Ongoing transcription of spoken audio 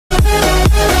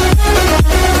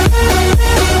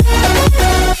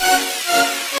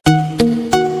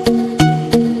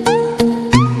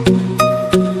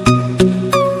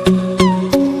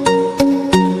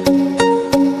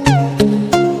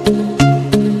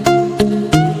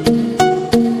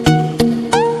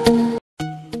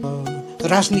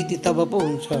राजनीति तब पो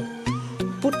हुन्छ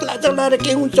पुतला जलाएर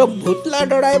के हुन्छ भुतला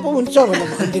डढाए पो हुन्छ भनेर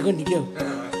भनिदिएको नि क्या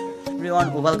Everyone,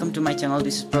 welcome to my channel.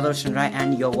 This is Pradarsan Rai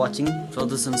and you're watching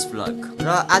Pradarsan's vlog. र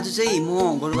आज चाहिँ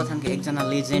म गोरुबथानको एकजना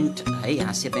लेजेन्ड है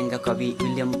हास्य व्यङ्ग्य कवि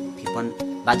विलियम फिपन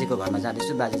बाजेको घरमा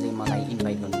जाँदैछु। बाजे चाहिँ मलाई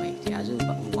इन्भाइट गर्नुभएको थियो आज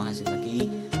उहाँसित केही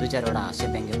दुई चारवटा हास्य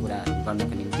व्यङ्ग्य कुरा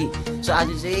गर्नको निम्ति। सो आज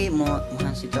चाहिँ म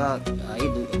उहाँसित है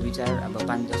दुई चार अब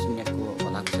 5-10 मिनटको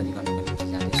भलाकुसारी गर्नको निम्ति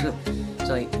जाँदैछु।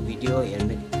 सो भिडियो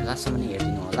हेर्ने लास्टसम्म नै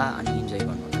हेरिदिनु होला अनि इन्जोय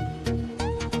गर्नु होला।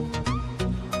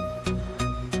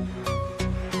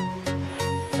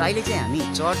 अहिले चाहिँ हामी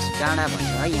चर्च डाँडा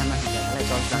भन्छ है यहाँ माथि जग्गालाई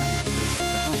चर्च डाँडा भन्छौँ।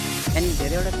 त्यहाँदेखि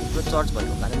धेरैवटा थुप्रो चर्च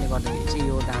भएको कारणले गर्दाखेरि चाहिँ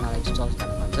यो डाँडालाई चाहिँ चर्च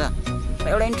डाँडा भन्छ। र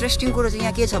एउटा इन्ट्रेस्टिङ कुरो चाहिँ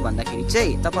यहाँ के छ भन्दाखेरि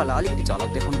चाहिँ तपाईँहरूलाई अलिकति झलक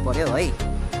देखाउनु पऱ्यो है।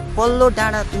 पल्लो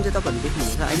डाँडा जुन चाहिँ तपाईँहरूले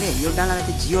देख्नुहुन्छ अहिले यो डाँडालाई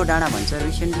चाहिँ जियो डाँडा भन्छ।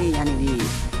 रिसेन्टली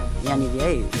यहाँनिर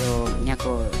है यो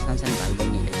यहाँको सानसानो भाइ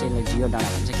बहिनीहरूले चाहिँ जियो डाँडा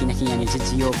भन्छ किनकि यहाँनिर चाहिँ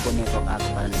जियोको नेटवर्क आएको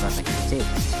कारणले गर्दाखेरि चाहिँ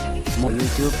म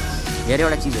युट्युब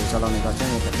धेरैवटा चिजहरू चलाउने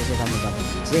गर्छौँ। त्यसै कारणले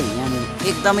गर्दाखेरि चाहिँ यहाँनिर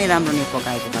एकदमै राम्रो नेटवर्क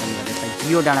आएको कारणले गर्दा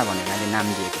जियो डाँडा भनेर अहिले नाम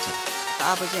दिएको छ।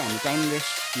 अब चाहिँ हामी टाइम वेस्ट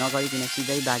नगरिकन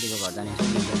सिधै बाजेको घर जानेछौँ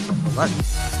घर।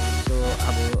 सो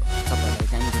अब तपाईँहरूलाई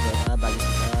टाइम दिएर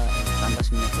बाजेसित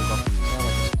 5-10 मिनटको गफ हुन्छ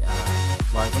र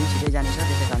घर पनि छिटै जानेछ।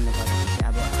 त्यसै कारणले गर्दाखेरि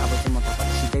चाहिँ अब चाहिँ म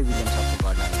तपाईँलाई सिधै विलियम सरको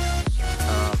घर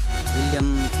विलियम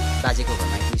बाजेको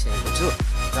घरमा आइपुगिसकेको छु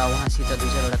र उहाँसित दुई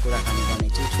चारवटा कुराकानी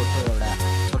गर्नेछु।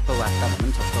 छोटो वार्ता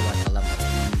भनौँ छोटो वार्तालाप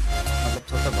मतलब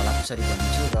छोटो भलाकुसारी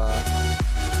गर्नेछु। र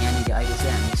यहाँनिर अहिले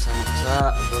चाहिँ हामीसँग छ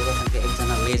गोरुबथानको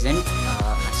एकजना लेजेन्ड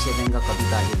हास्य व्यङ्ग्य कवि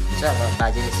बाजे हुनुहुन्छ र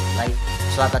बाजेलाई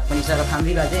स्वागत पनि छ। र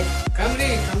खाम्री बाजे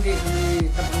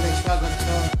तपाईँलाई स्वागत छ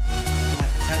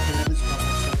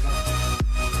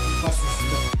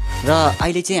र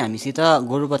अहिले चाहिँ हामीसित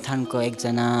गोरुबथानको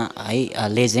एकजना है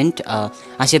लेजेन्ड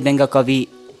हास्य व्यङ्ग्य कवि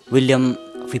विलियम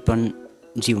फिपन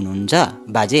जी हुनुहुन्छ।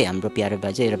 बाजे हाम्रो प्यारो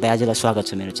बाजे र बाजेलाई स्वागत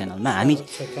छ मेरो च्यानलमा।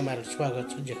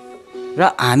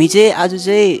 हामी चाहिँ आज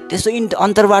चाहिँ त्यस्तो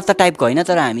अन्तर्वार्ता टाइपको होइन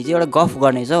तर हामी चाहिँ एउटा गफ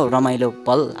गर्नेछौँ रमाइलो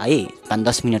पल है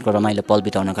 5-10 मिनटको रमाइलो पल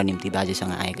बिताउनको निम्ति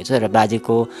बाजेसँग आएको छ। र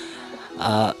बाजेको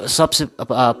सबसे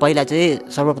पहिला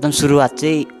चाहिँ सर्वप्रथम सुरुवात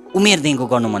चाहिँ उमेरदेखिको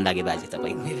गर्नु मन लाग्यो बाजे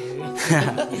तपाईँको।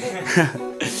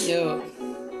 यो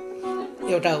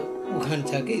एउटा उखान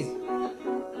छ कि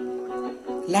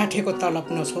लाठेको तलब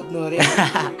नसोध्नु अरे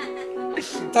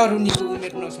तरुनीको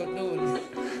उमेर नसोध्नु।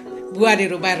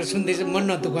 बुहारीहरू बाहिर सुन्दैछ मन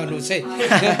नदुखाउनुहोस् है।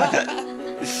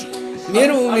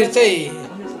 मेरो उमेर चाहिँ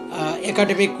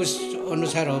एकाडेमिक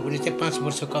अनुसार हो भने चाहिँ 5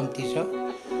 वर्ष कम्ती छ।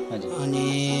 अनि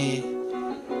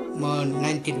म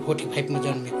 1945 मा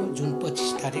जन्मेको जुन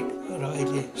 25 तारिक र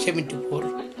अहिले 74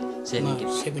 मा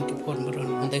रन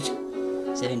हुँदैछ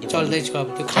चल्दैछ। अब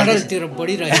त्यो खाडलतिर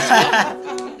बढिरहेको छ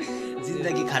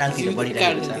जिन्दगी खाडलतिर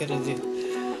बढिरहेको छ।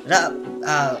 र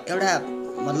एउटा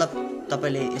मतलब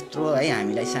तपाईँले यत्रो है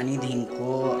हामीलाई सानैदेखिको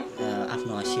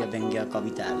आफ्नो हास्य व्यङ्ग्य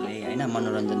कविताहरूले होइन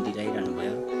मनोरञ्जन दिइरहनु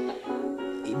भयो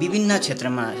विभिन्न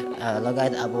क्षेत्रमा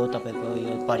लगायत अब तपाईँको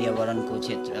यो पर्यावरणको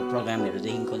क्षेत्र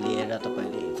प्रोग्रामहरूदेखिको लिएर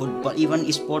तपाईँले फुटबल इभन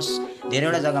स्पोर्ट्स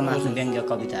धेरैवटा जग्गामा आफ्नो व्यङ्ग्य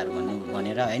कविताहरू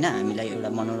भनेर होइन हामीलाई एउटा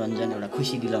मनोरञ्जन एउटा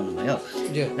खुसी दिलाउनु भयो।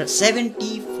 र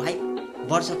 75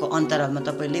 वर्षको अन्तरालमा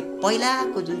तपाईँले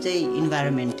पहिलाको जुन चाहिँ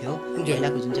इन्भाइरोमेन्ट थियो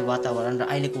पहिलाको जुन चाहिँ वातावरण र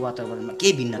अहिलेको वातावरणमा के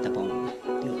भिन्नता पाउनुभयो?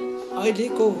 त्यो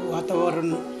अहिलेको वातावरण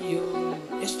यो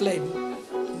यसलाई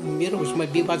मेरो उसमा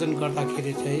विभाजन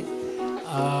गर्दाखेरि चाहिँ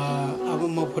अब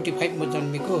म 45 मा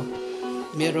जन्मेको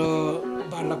मेरो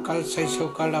बालककाल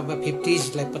शैशवकाल अब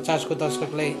 50लाई 50 को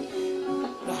दशकलाई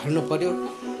हाल्नु पर्यो।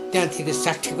 त्यहाँदेखि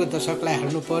 60 को दशकलाई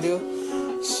हाल्नु पर्यो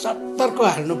 70 को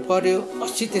हाल्नु पर्यो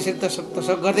 80 त्यसरी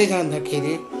दशक गर्दै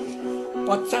जाँदाखेरि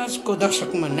 50 को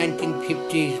दशकमा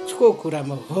 1950 को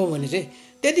कुरामा हो भने चाहिँ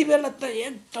त्यति बेला त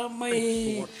एकदमै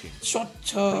स्वच्छ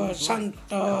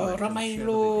शान्त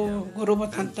रमाइलो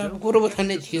गोरुबथान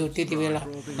नै थियो त्यति बेला।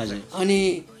 अनि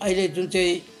अहिले जुन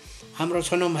चाहिँ हाम्रो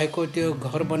छनौँ भएको त्यो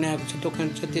घर बनाएको छ दोकान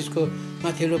छ त्यसको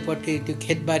माथिल्लोपट्टि त्यो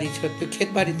खेतबारी छ। त्यो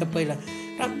खेतबारी त पहिला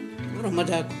राम्रो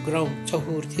मजाको ग्राउन्ड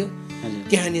चौर थियो।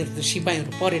 त्यहाँनिर त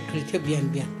सिपाहीहरू परेड थियो बिहान।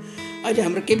 अहिले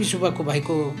हाम्रो केबी सुब्बाको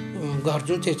भाइको घर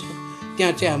जुन चाहिँ छ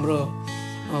त्यहाँ चाहिँ हाम्रो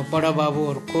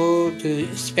बडाबाबुहरूको त्यो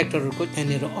इन्सपेक्टरहरूको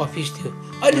त्यहाँनिर अफिस थियो।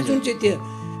 अहिले जुन चाहिँ त्यो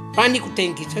पानीको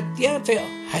ट्याङ्की छ त्यहाँ चाहिँ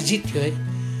हाजिर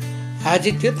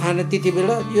थियो थाना। त्यति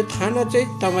बेला यो थाना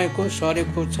चाहिँ तपाईँको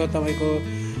सरेको छ तपाईँको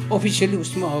अफिसियली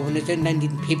उसमा हो भने चाहिँ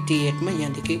 1958 मा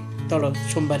यहाँदेखि तल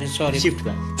सोमबारे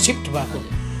सरेको सिफ्ट भएको।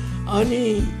 अनि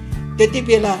त्यति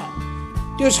बेला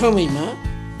त्यो समयमा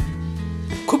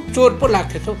खुब चोर पो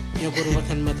लाग्थ्यो यहाँ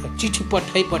गोरुबथानमा त चिठी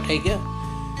पठाइ क्या।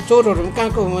 चोरहरू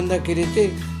कहाँको भन्दाखेरि चाहिँ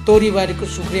तोरीबारीको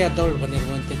सुक्रिया दौड भनेर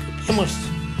भन्थ्यो फेमस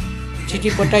चिठी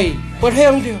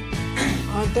पठाइआउँथ्यो।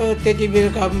 अन्त त्यति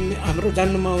बेलाका हाम्रो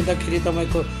जन्ममा आउँदाखेरि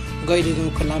तपाईँको गैरी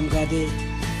गाउँको लामगादे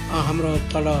हाम्रो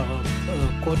तल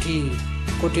कोठी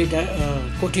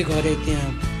घरे त्यहाँ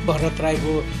भरत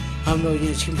राईको हाम्रो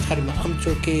यहाँ सिमथारमा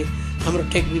अम्चोके हाम्रो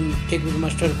टेकबिर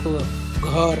मास्टरको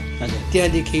घर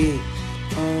त्यहाँदेखि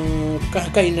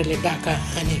कहाँ यिनीहरूले डाका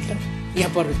हानेका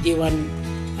यहाँ पर देवान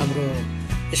हाम्रो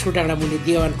यसको डाँडा मुनि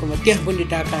देवानकोमा त्यहाँ पनि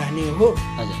डाका हाने हो।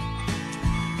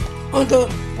 अन्त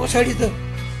पछाडि त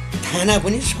थाना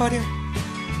पनि सर्यो,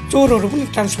 चोरहरू पनि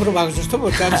ट्रान्सफर भएको जस्तो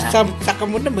भयो,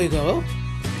 चाकामुन्ड भइगयो हो।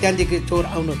 त्यहाँदेखि चोर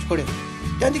आउन छोड्यो।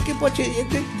 त्यहाँदेखि पछि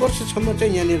 1-2 वर्षसम्म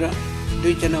चाहिँ यहाँनिर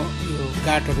 2 जना यो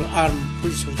गार्डहरू आर्म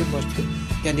पुलिसहरू चाहिँ बस्थ्यो।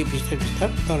 त्यहाँदेखि बिस्तारै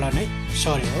तल नै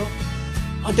सर्यो हो।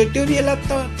 अन्त त्यो बेला त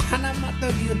थानामा त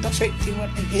यो दसैँ तिहार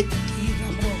यति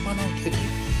राम्रो मनाउँथ्यो कि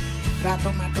रातो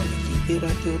माटोले लिपेर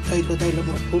त्यो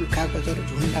दैलोमा फुल कागजहरू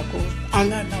झुन्डाको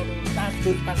आँगनहरू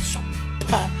लासडुलपाल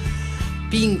सफा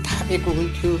पिङ थापेको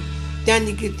हुन्थ्यो।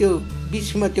 त्यहाँदेखि त्यो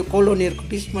बिचमा त्यो कोलोनीहरूको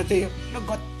बिचमा चाहिँ एउटा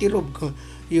गतिलो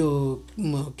यो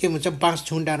के भन्छ बाँस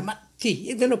झुन्डाहरू माथि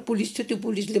एकजना पुलिस थियो। त्यो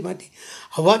पुलिसले माथि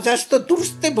हावा जस्तो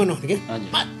दुरुस्तै बनाउने क्या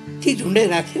माथि झुन्डै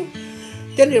राख्थ्यो।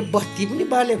 त्यहाँनिर बत्ती पनि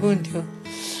बालेको हुन्थ्यो।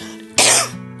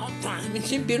 अन्त हामी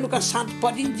चाहिँ बेलुका 7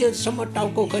 परिन्जेलसम्म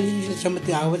टाउको गलिन्जेलसम्म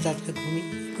त्यो हावा जातले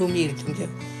घुमिहिँड्थ्यो।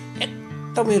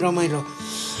 एकदमै रमाइलो।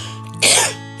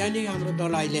 त्यहाँदेखि हाम्रो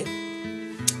दल अहिले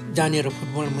जहाँनिर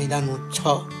फुटबल मैदान छ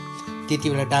त्यति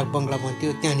बेला डाक बङ्गला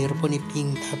भन्थ्यो, त्यहाँनिर पनि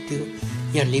पिङ थाप्थ्यो।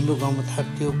 यहाँ लिम्बू गाउँमा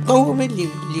थाप्थ्यो, गाउँमै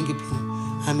लिङ्गी पिङ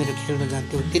हामीहरू खेल्न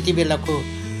जान्थ्यौँ। त्यति बेलाको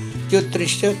त्यो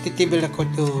दृश्य, त्यति बेलाको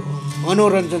त्यो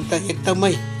मनोरञ्जन त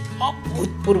एकदमै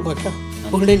अभूतपूर्व क्या,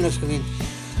 भुल्नै नसकिने।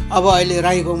 अब अहिले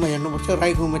राई गाउँमा हेर्नुपर्छ,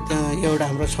 राई गाउँमा त्यहाँ एउटा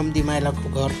हाम्रो सम्धी माइलाको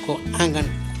घरको आँगन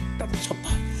एकदम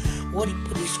सफा,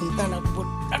 वरिपरि सुन्तला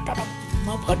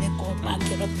टरममा भनेको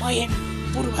पाकेर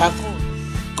पहेँपुर भएको,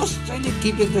 कसैले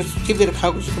टिपेर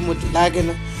खाएको जस्तो म लागेन।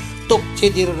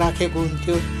 तोक्छेदिएर राखेको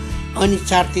हुन्थ्यो। अनि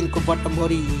 4 दिनको बटम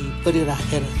वरिपरि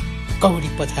राखेर कौडी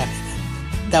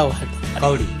पछारेर दाउहाल्दा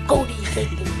कौडी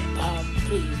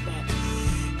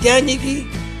त्यहाँदेखि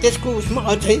त्यसको उसमा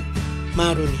अझै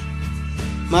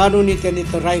मारुनी त्यहाँनिर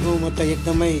त राई गाउँमा त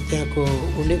एकदमै त्यहाँको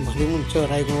उसले भने हुन्छ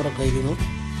राई गाउँ र गैरी गाउँ।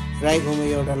 राई गाउँमा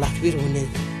एउटा लाठवीर हुने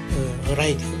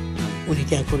राई थियो, उनी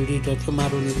त्यहाँको लिडर थियो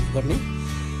मारुनी गर्ने।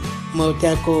 म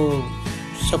त्यहाँको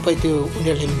सबै त्यो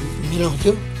उनीहरूले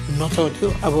मिलाउँथ्यो, नचाउँथ्यो।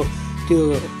 अब त्यो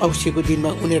औँसीको दिनमा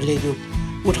उनीहरूले जो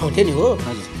उठाउँथ्यो नि हो,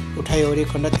 उठायो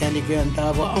ओरिकन त्यहाँदेखि अन्त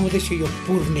अब आउँदैछ यो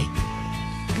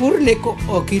पूर्णेको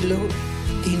अघिल्लो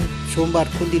दिन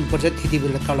सोमबारको दिन पर्छ। त्यति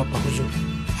बेला तल भाउजू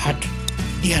हाट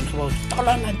बिहान भाउजू तल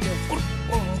लान्थ्यो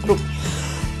ग्रुप।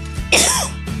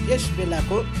 यस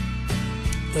बेलाको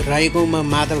राई गाउँमा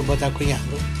मादल बजाएको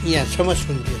यहाँसम्म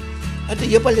सुन्थ्यो। अन्त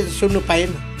योपालि त सुन्नु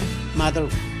पाएन, मादल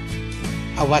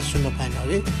आवाज सुन्न पाएन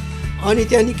है। अनि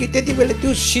त्यहाँदेखि त्यति बेला त्यो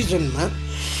सिजनमा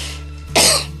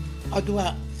अदुवा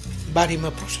बारीमा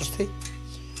प्रशस्तै,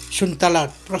 सुन्तला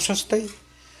प्रशस्तै।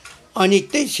 अनि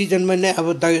त्यही सिजनमा नै अब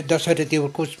दसैँ त्यो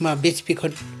कोचमा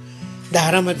बेचबिखन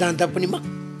धारामा जाँदा पनि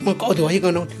मक अदुवै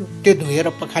गनाउँथ्यो। त्यो धोएर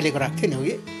पखालेको राख्थ्यो नि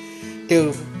कि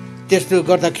त्यस्तो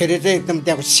गर्दाखेरि चाहिँ एकदम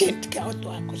त्यहाँको सेन्ट क्या,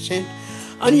 अदुवाको सेन्ट।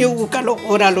 अनि यो उकालो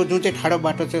ओह्रालो जुन चाहिँ ठाडो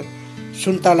बाटो छ,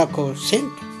 सुन्तलाको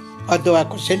सेन्ट,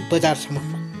 अदुवाको सेन्ट बजारसम्म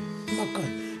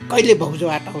कहिले भाउजू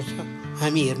आँट आउँछ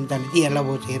हामी हेर्नु जाने, दियाला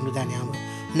भाउजू हेर्नु जाने। हाम्रो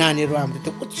नानीहरू हाम्रो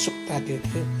त्यो उत्सुकता त्यो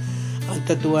थियो।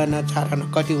 अन्त दुवाना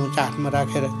चाराना कति हुन्छ हातमा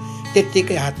राखेर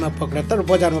त्यत्तिकै हातमा पक्रेर, तर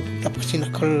बजारमा पुग्दा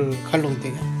पसिना खल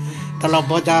हुन्थ्यो क्या। तल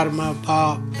बजारमा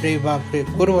बाफ्रे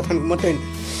गोरुबथानको मात्रै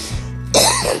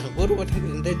गोरुबथानको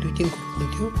हुँदै 2-3 ग्रुप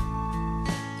हुन्थ्यो।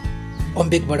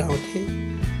 अम्बेकबाट आउँथे,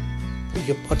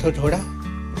 यो पत्थर झोडा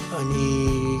अनि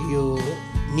यो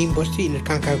निम बस्ती, यिनीहरू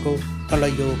कहाँको तल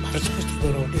यो फारस बस्ती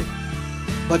गराउँथ्यो।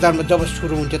 बजारमा जब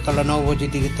सुरु हुन्थ्यो तल 9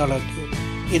 बजीदेखि तल त्यो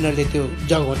यिनीहरूले त्यो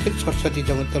जगाउँथ्यो, सरस्वती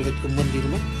जग्गा तल त्यो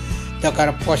मन्दिरमा जगाएर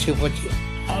पसेपछि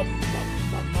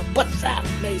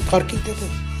बच्चालाई फर्किन्थ्यो। त्यो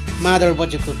मादल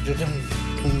बजेको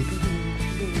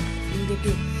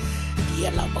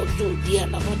दियाला भाउजू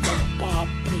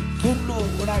बाफ्रे ठुलो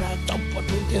ओडाडा चम्पट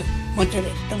हुन्थ्यो। मान्छेले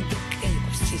एकदम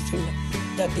खुसीसँग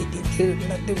जति दिन्थ्यो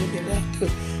त्यो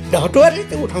ढटुवाले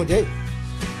त्यो उठाउँथ्यो है।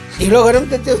 ढिलो गऱ्यो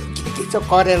भने त त्यो के छ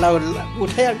करेला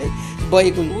उठाइहाल्ने,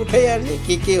 बैगुन उठाइहाल्ने,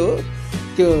 के हो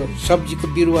त्यो सब्जीको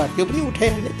बिरुवा त्यो पनि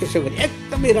उठाइहाल्ने। त्यसो गरी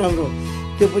एकदमै राम्रो।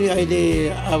 त्यो पनि अहिले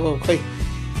अब खै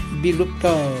विलुप्त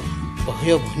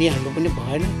भयो भनिहाल्नु पनि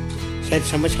भएन। सायद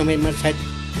समयमा सायद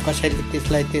कसैले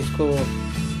त्यसलाई त्यसको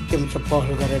के भन्छ पहल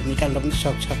गरेर निकाल्न पनि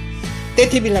सक्छ।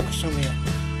 त्यति बेलाको समय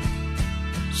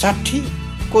 60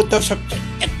 को दशक चाहिँ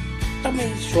एकदमै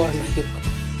स्वर्णयुग।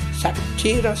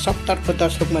 60 र 70को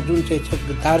दशकमा जुन चाहिँ छ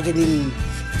दार्जिलिङ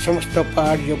समस्त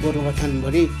पहाडी यो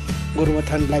गोरुबथानभरि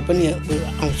गोरुबथानलाई पनि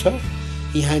आउँछ।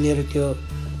 यहाँनिर त्यो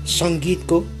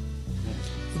सङ्गीतको,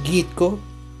 गीतको,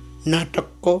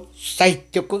 नाटकको,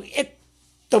 साहित्यको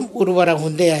एकदम उर्वरा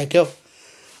हुँदै आयो क्या।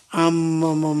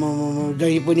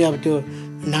 जहीँ पनि अब त्यो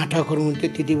नाटकहरू हुन्थ्यो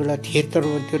त्यति बेला, थिएटर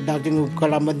हुन्थ्यो, दार्जिलिङ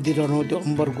कला मन्दिरहरू हुन्थ्यो,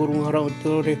 अम्बर गुरुङहरू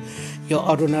हुन्थ्यो, यो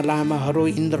अरुणा लामाहरू,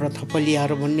 इन्द्र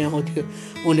थपलियाहरू भन्ने आउँथ्यो।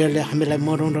 उनीहरूले हामीलाई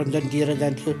मनोरञ्जन दिएर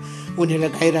जान्थ्यो। उनीहरूले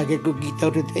गाइराखेको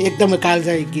गीतहरू एकदमै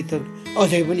कालजयी गीतहरू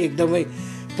अझै पनि एकदमै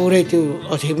पुरै त्यो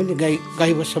अझै पनि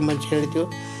गाइबस्छ मान्छेहरूले त्यो।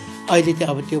 अहिले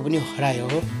चाहिँ अब त्यो पनि हरायो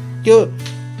हो। त्यो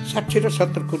 60 र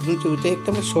 70को जुन चाहिँ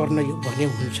एकदमै स्वर्ण युग भने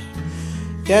हुन्छ।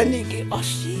 त्यहाँदेखि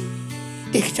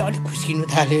 80देखि चाहिँ अलिक खुस्किनु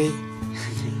थाल्यो।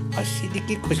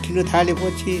 80देखि खुस्किनु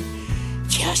थालेपछि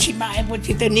 86मा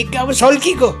आएपछि त निकै अब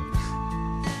सल्किएको।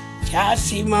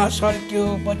 86मा सल्क्यो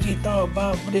पछि त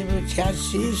बाफ्रे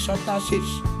 86,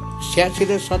 87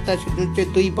 र 87 जुन चाहिँ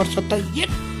 2 वर्ष त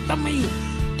एकदमै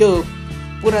त्यो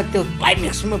पुरा त्यो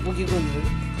क्लाइम्याक्समा पुगेको हुन्छ।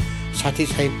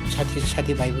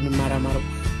 साथीभाइ पनि मारामार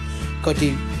भयो, कति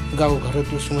गाउँघर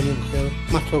दुश्मनी भयो,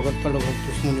 माथिल्लो घर तल्लो घर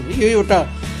दुश्मनी भयो। यो एउटा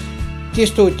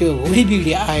त्यस्तो त्यो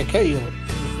हुरीबिडी आयो क्या। यो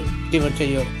के भन्छ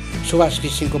यो सुभाष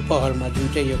घिसिङको पहलमा जुन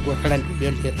चाहिँ यो गोर्खाल्यान्डको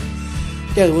यो लिएर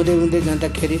त्यहाँ हुँदै हुँदै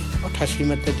जाँदाखेरि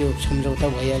 88मा त त्यो सम्झौता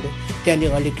भइहाल्यो।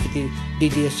 त्यहाँनिर अलिकति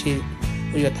डिडिएससी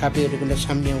उयो थापेहरूको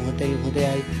साम्य हुँदै हुँदै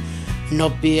आयो।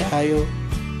 90 आयो,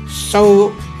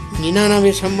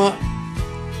 199सम्म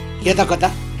यता कता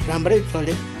राम्रै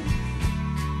चल्यो।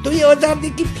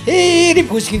 2000देखि फेरि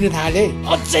फुस्किनु थाले,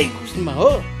 अझै खुसीमा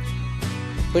हो।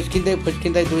 फुस्किँदै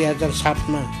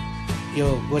 2007मा यो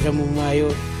गोजामुङमा आयो।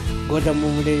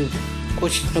 गोजामुङले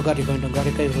कोसिस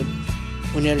गरेकै हो।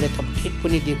 उनीहरूले त ठिक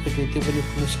पनि दिएको थियो, त्यो पनि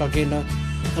पुग्न सकेन।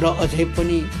 र अझै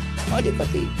पनि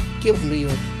अलिकति के भन्नु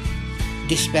यो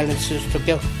डिसब्यालेन्स जस्तो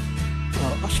क्या,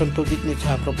 असन्तुलित नै छ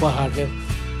हाम्रो पहाडले।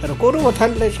 तर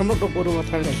गोरुबथानलाई, समग्र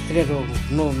गोरुबथानलाई हेरेर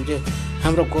हुनु हो भने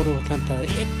हाम्रो गोरुबथान त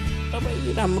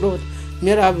एकदमै राम्रो।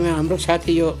 हाम्रो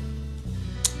साथी यो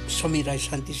समीर राई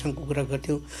शान्तिसँग कुरा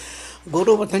गर्थ्यौँ।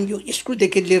 गोरुबथान यो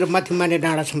स्कुलदेखि लिएर माथि माने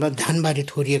डाँडासम्म धानबारी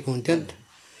थोरिएको हुन्थ्यो नि त।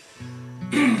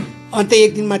 अन्त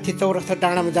एक दिन माथि चौरस्ता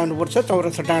डाँडामा जानुपर्छ।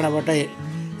 चौरस्ता डाँडाबाट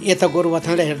यता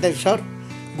गोरुबथानलाई हेर्दै सर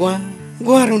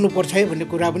गुहाँ रुनुपर्छ है भन्ने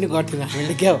कुरा पनि गर्थ्यौँ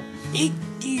हामीले क्या हो।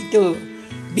 यति त्यो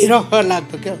विरह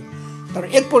लाग्थ्यो क्या। तर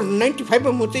एकपल्ट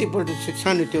 95मा म चाहिँ एकपल्ट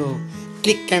सानो त्यो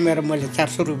क्लिक क्यामेरा मैले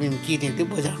 400 रुपियाँमा किनेको थिएँ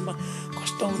बजारमा।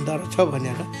 कस्तो हुँदो रहेछ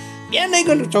भनेर बिहानै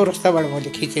गर्नु चौरस्ताबाट मैले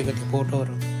खिचेको थिएँ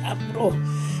फोटोहरू। राम्रो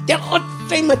त्यहाँ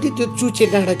अझै माथि त्यो चुचे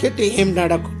डाँडा थियो, त्यो एम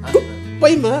डाँडाको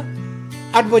टुप्पैमा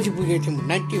 8 बजी पुगेको थियौँ।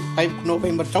 95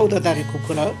 नोभेम्बर 14 तारिकको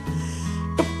कुरा हो।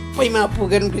 टुप्पैमा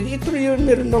पुगेर यत्रो यो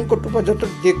मेरो नङको टुप्पा जत्रो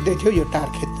देख्दै थियो यो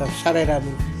टारखेत त साह्रै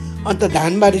राम्रो। अन्त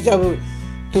धानबारी चाहिँ अब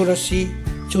तुलसी,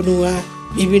 चुनुवा,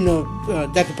 विभिन्न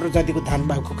जाति प्रजातिको धान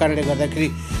भएको कारणले गर्दाखेरि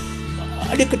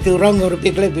अलिकति त्यो रङहरू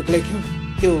बेग्लै थियो।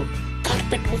 त्यो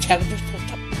कार्पेट ओछ्याएको जस्तो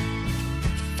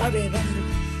साह्रै राम्रो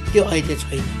त्यो अहिले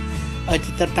छैन।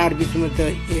 अहिले त टार बिचमा त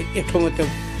एक ठाउँमा त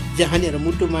जहाँनिर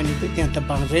मुटु मानिको त्यहाँ त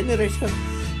बाँझै नै रहेछ।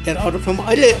 त्यहाँ अरू ठाउँमा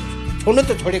अहिले छोड्नु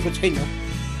त छोडेको छैन।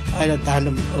 अहिले धान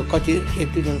कति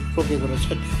 1-2 जना रोपेको रहेछ।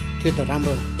 त्यो त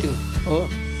राम्रो थियो हो।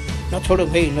 नछोडौँ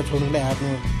है, नछोडौँलाई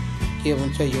आफ्नो के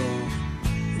भन्छ यो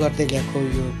गर्दै ल्याएको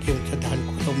यो के भन्छ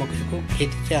धानको मकैको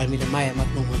खेती चाहिँ हामीले माया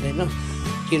मार्नु हुँदैन।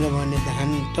 किनभने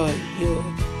धान त यो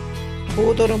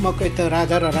कोदो र मकै त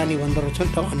राजा र रानी भन्दो रहेछ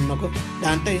नि त अन्नको।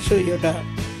 धान त यसो एउटा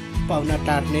पाहुना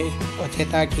टार्ने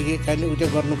अक्षता के चाहिने उयो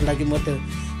गर्नुको लागि म त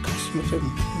खासमा चाहिँ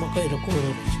मकै र कोदो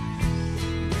रहेछ।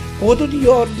 कोदो त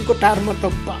यो अर्को टारमा त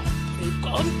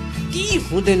कम्ती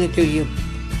हुँदैन थियो। यो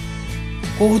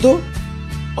कोदो,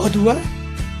 अदुवा,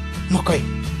 मकै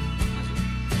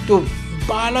त्यो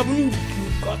बाला पनि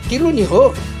कतिलो नि हो।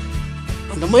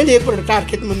 अन्त मैले एकपल्ट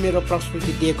टारखेतमा मेरो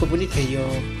प्रस्तुति दिएको पनि थिएँ। यो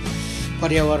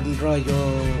पर्यावरण र यो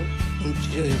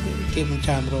के भन्छ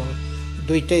हाम्रो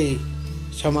दुइटै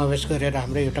समावेश गरेर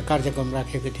हाम्रो एउटा कार्यक्रम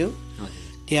राखेको थियो।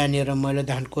 त्यहाँनिर मैले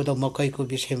धान कोदो मकैको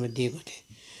विषयमा दिएको थिएँ।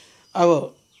 अब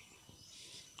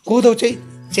कोदो चाहिँ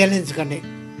च्यालेन्ज गर्ने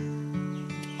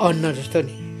अन्न जस्तो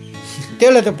नि,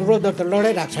 त्यसलाई त विरोध त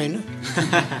लडाइरहेको छैन।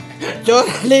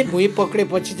 जसले भुइँ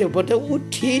पक्रेपछि चाहिँ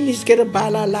उठी निस्केर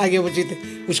बाला लागेपछि त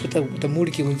उसको त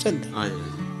मुड्की हुन्छ नि त।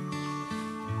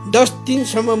 10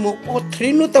 दिनसम्म म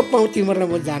ओथ्रिनु त पाउँ तिमीहरूलाई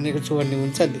म जानेको छु भन्ने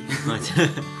हुन्छ नि।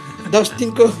 10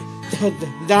 दिनको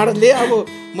जाडले अब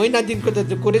महिना दिनको त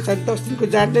कुरै छ। 10 दिनको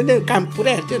जाडले नै काम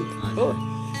पुऱ्याइहाल्थ्यो नि त हो।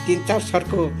 3-4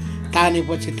 सर्को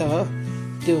तानेपछि त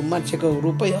त्यो मान्छेको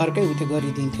रूपै अर्कै उयो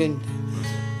गरिदिन्थ्यो नि।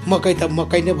 मकै त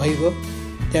मकै नै भइगयो।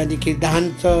 त्यहाँदेखि धान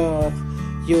त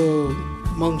यो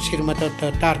मङ्सिरमा त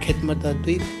टारखेतमा त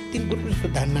 2-3 बुट जस्तो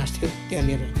धान नाच्थ्यो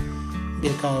त्यहाँनिर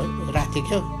बेलुका राति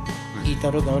क्या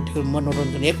गीतहरू गाउँथ्यो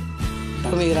मनोरञ्जन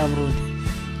एकदमै राम्रो हुन्थ्यो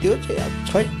त्यो चाहिँ अब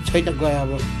छैन गयो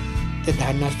अब त्यो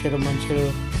धान नाच्थ्यो र मान्छेहरू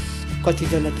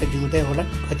कतिजना त जिउँदै होला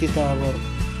कति त अब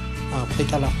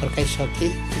पैताला फर्काइसके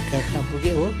कहाँ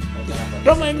पुग्यो हो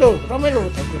रमाइलो हो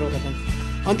त कुरो गर्दा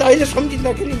अन्त अहिले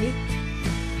सम्झिँदाखेरि नि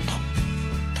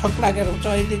ठक लागेर हुन्छ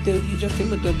अहिले त्यो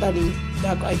जस्तैमा त्यो दार्जिलिङ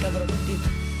गएको आइतबार पनि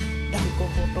दामको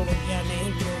फोटोहरू बिहानै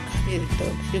हेर्नु खानेहरू त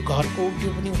त्यो घरको उयो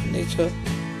पनि हुँदैछ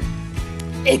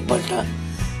एकपल्ट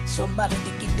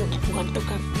सोमबारदेखि त्यो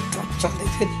घन्टोका ट्रक चल्दै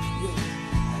थियो नि यो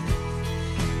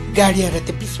गाडी आएर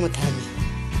त्यो बिचमा थामी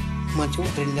मान्छे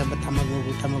उत्रिँदा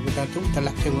तामागु जान्थ्यो उता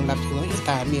लाग्थ्यो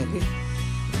यता हामीहरू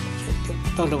त्यो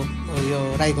तल यो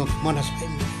राईको मनस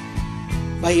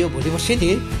भाइ यो भोलि बस्यो नि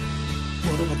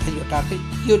बरुमा त यो टाकै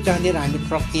यो जहाँनिर हामी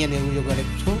ट्रक यहाँनिर उयो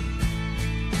गरेको छौँ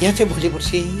यहाँ चाहिँ भोलि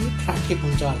पर्सि ट्राफिक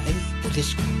हुन्छ होला है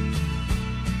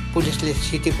पुलिसले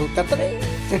सिटी फुक्दा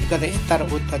ट्रेट गरेर यता र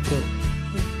उता त्यो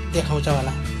देखाउँछ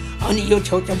होला अनि यो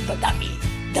छेउछाउ त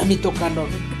दामी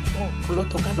दोकानहरू ठुलो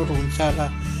दोकानहरू हुन्छ होला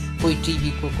कोही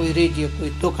टिभीको कोही रेडियो कोही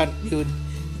दोकान यो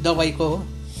दबाईको हो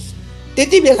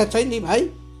त्यति बेला चाहिँ नि भाइ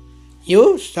यो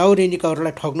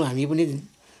साउरेनीकोहरूलाई ठग्नु हामी पनि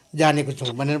जानेको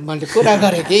छौँ भनेर मैले कुरा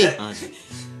गरेँ कि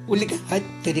उसले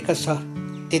तेरिका सर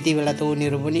त्यति बेला त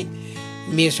उनीहरू पनि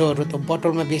मेसोहरू त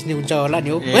बोतलमा बेच्ने हुन्छ होला नि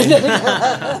हो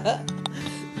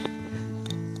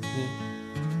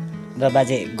र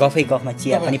बाजे गफमा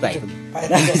चिया पनि पाएको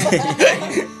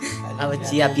अब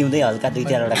चिया पिउँदै हल्का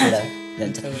 2-4वटा कुरा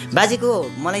जान्छ बाजेको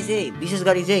मलाई चाहिँ विशेष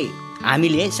गरी चाहिँ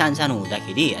हामीले सानो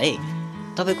हुँदाखेरि है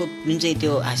तपाईँको जुन चाहिँ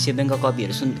त्यो हास्यव्यङ्ग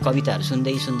कविताहरू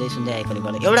सुन्दै आएकोले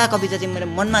गर्दा एउटा कविता चाहिँ मैले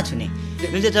मनमा छुने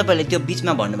जुन चाहिँ तपाईँले त्यो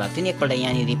बिचमा भन्नुभएको थियो नि एकपल्ट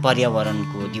यहाँनिर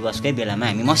पर्यावरणको दिवसकै बेलामा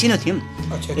हामी मसिनो थियौँ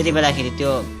त्यति बेलाखेरि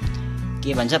त्यो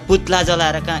के भन्छ पुत्ला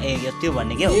जलाएर कहाँ त्यो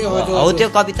भन्ने के हो त्यो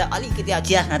कविता अलिकति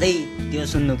चिया खाँदै त्यो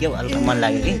सुन्नु के हल्का मन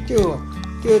लाग्यो कि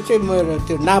त्यो चाहिँ मेरो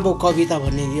त्यो नाबो कविता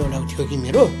भन्ने एउटा थियो कि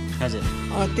मेरो हजुर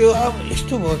त्यो अब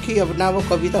यस्तो भयो कि अब नाबो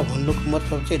कविता भन्नुको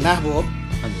मतलब चाहिँ नाबो हो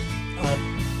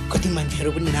कति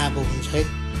मान्छेहरू पनि नाबो हुन्छ है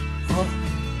हो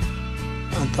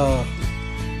अन्त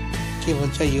के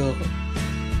भन्छ यो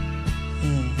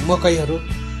मकैहरू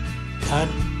धान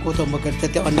कोदो मकै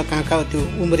त्यो अन्न कहाँ त्यो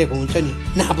उम्रेको हुन्छ नि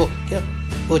नाबो क्या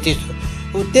हो त्यस्तो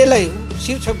हो त्यसलाई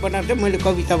शीर्षक बनाएर चाहिँ मैले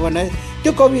कविता बनाएँ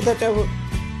त्यो कविता चाहिँ अब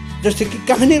जस्तो कि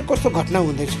कहाँनिर कस्तो घटना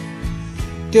हुँदैछ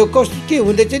त्यो कस्तो के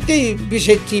हुँदैछ त्यही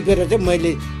विषय टिपेर चाहिँ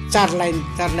मैले 4 लाइन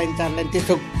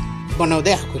त्यस्तो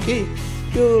बनाउँदै आएको कि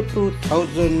त्यो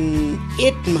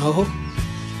 2008मा हो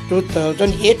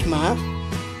 2008मा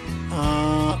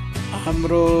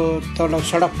हाम्रो तल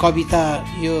सडक कविता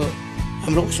यो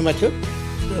हाम्रो उसमा थियो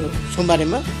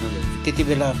सोमबारेमा त्यति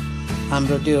बेला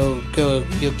हाम्रो त्यो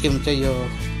यो के भन्छ यो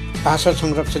भाषा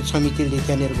संरक्षण समितिले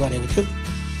त्यहाँनिर गरेको थियो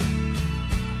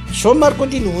सोमबारको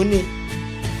दिन हुने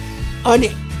अनि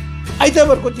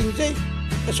आइतबारको दिन चाहिँ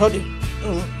सरी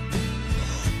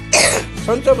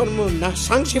सन्चबारमा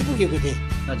साङ्से पुगेको थिएँ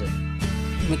हजुर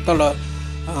तल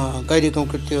गैरी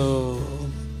गाउँको त्यो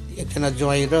एकजना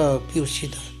ज्वाइँ र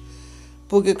पिउसित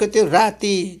पुगेको त्यो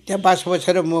राति त्यहाँ बास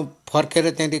बसेर म फर्केर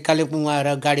त्यहाँदेखि कालिम्पोङमा आएर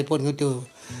गाडी पर्नु त्यो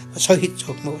शहीद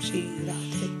चोकमा बसिरहेको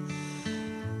थिएँ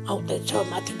आउँदैछ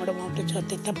माथिबाट आउँदैछ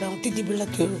त्यताबाट त्यति बेला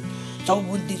त्यो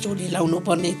चौबन्दी चोली लाउनु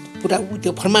पर्ने पुरा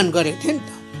त्यो फरमान गरेको थियो नि त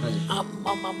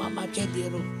आमामा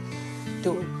चेलीहरू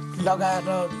त्यो लगाएर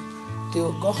त्यो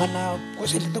गहना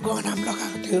कसैले त गहना पनि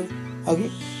लगाएको थियो अघि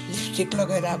लिपस्टिक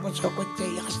लगाएर आएको छ कोही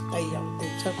चाहिँ हाँस्दै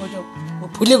आउँदैछ कोही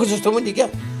फुलेको जस्तो पनि क्या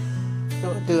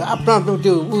त्यो आफ्नो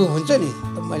त्यो ऊ हुन्छ नि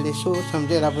त मैले यसो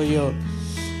सम्झेर अब यो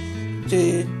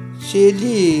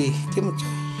चेली के भन्छ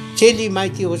चेली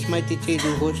माइती होस् माइती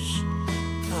चेली होस्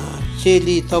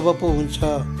चेली तब पो हुन्छ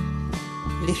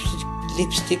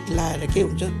लिपस्टिक लाएर के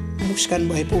हुन्छ मुस्कान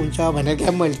भए पो हुन्छ भनेर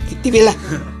क्या मैले त्यति बेला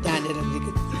जानेर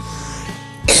लेखेँ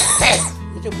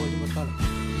यो चाहिँ भोलि तल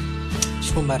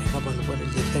सोमबारमा भन्नु पऱ्यो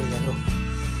लेखेर ल्याएर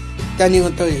त्यहाँनिर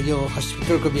त यो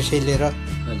हस्पिटलको विषय लिएर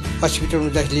हस्पिटलमा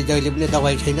जहिले पनि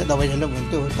दबाई छैन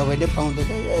भन्थ्यो दबाई नै पाउँदैन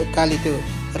काली त्यो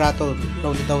रातो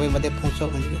लाउने दबाई मात्रै पाउँछ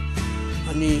भनेर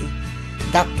अनि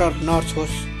डाक्टर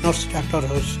नर्स डाक्टर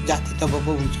होस् जाति तब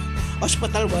पो हुन्छ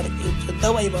अस्पताल भएर के हुन्छ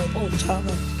दबाई भए पो हुन्छ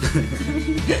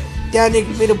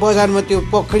त्यहाँदेखि मेरो बजारमा त्यो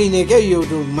पक्रिने क्या यो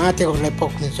माथेहरूलाई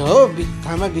पक्रिने छ हो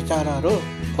थामा बिचराहरू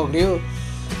पक्रियो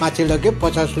माथि लग्यो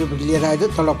 50 रुपियाँ लिएर आयो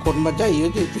तल कोर्टमा जाइयो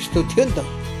त्यस्तो थियो नि त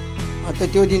अन्त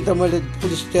त्यो दिन त मैले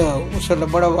पुलिस त्यो उसहरूलाई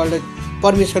बडाबाले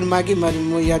पर्मिसन मागेँ म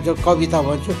यहाँ जो कविता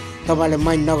भन्छु तपाईँले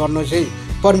माइन्ड नगर्नुहोस् है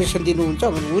पर्मिसन दिनुहुन्छ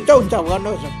भने हुन्छ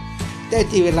गर्नुहोस्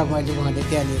त्यति बेला मैले भने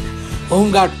त्यहाँनिर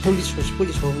होमगार्ड पुलिस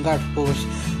होमगार्ड होस्,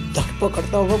 धरपकड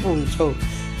त अब पो हुन्छ,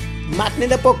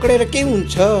 मात्नेलाई पक्रेर के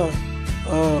हुन्छ,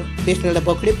 बेच्नेलाई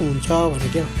पक्रे पो हुन्छ भने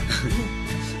क्या।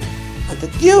 अन्त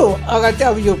त्यो अगाडि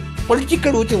चाहिँ अब यो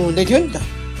पोलिटिकल उ चाहिँ हुँदै थियो नि त।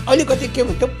 अलिकति के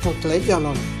भन्थ्यो पुतलै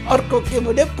जलाउने, अर्को के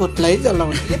भन्यो पुतलै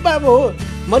जलाउने। ए बाबु हो,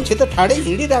 मान्छे त ठाडै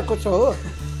हिँडिरहेको छ हो।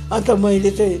 अन्त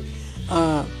मैले चाहिँ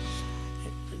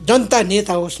जनता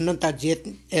नेता होस् जनता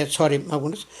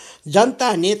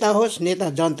जनता नेता होस्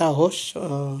नेता जनता होस्,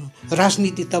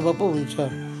 राजनीति तब पो हुन्छ,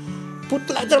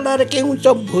 पुतला जलाएर के हुन्छ,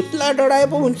 भुतला डढाए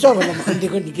पो हुन्छ भनेर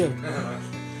भनिदिएको नि के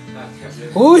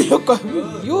हो।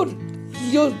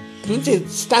 यो जुन चाहिँ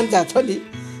स्टान्जा छ नि,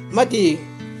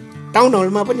 माथि टाउन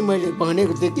हलमा पनि मैले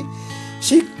भनेको थिएँ कि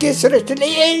सिके श्रेष्ठले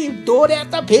यही दोहोऱ्या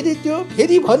त फेरि त्यो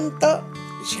फेरि भन् त।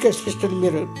 सिके श्रेष्ठले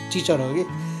मेरो टिचर हो कि,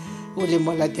 उसले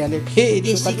मलाई त्यहाँनिर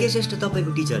फेरि। सिके श्रेष्ठ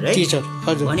तपाईँको टिचर है? टिचर,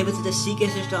 हजुर। भनेपछि त सिके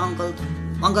श्रेष्ठ अङ्कल त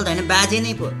होइन, बाजे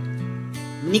नै पो,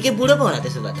 निकै बुढो पो होला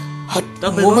त्यसो भए त।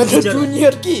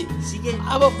 जुनियर कि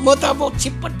अब म त अब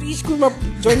छिप्पटी स्कुलमा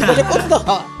जोइन गरेको नि त,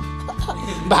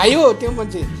 भाइ हो त्यो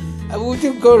मान्छे। अब ऊ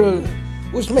त्यो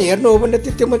उसमा हेर्नु हो भने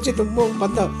त्यो मान्छे त म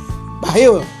भन्दा भाइ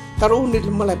हो, तर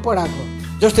उनीहरूले मलाई पढाएको।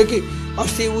 जस्तो कि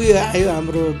अस्ति उयो आयो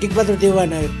हाम्रो डिकबहादुर देवान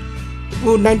आयो,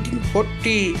 ऊ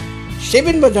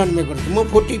 1947मा जन्मेको रहेछ, म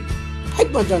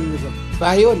 45मा जन्मेको,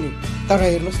 भाइ हो नि। तर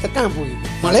हेर्नुहोस् त कहाँ पुग्यो,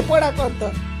 मलाई पढाएको। अन्त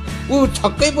ऊ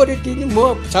छक्कै पऱ्यो तिनी,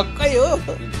 म छक्कै हो।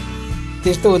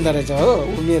 त्यस्तो हुँदो रहेछ हो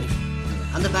उमेर।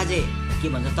 अन्त बाजे के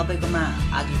भन्छ तपाईँकोमा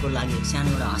आजको लागि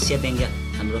सानो एउटा हास्य व्यङ्ग्य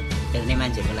हाम्रो हेर्ने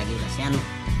मान्छेहरूको लागि एउटा सानो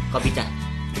कविता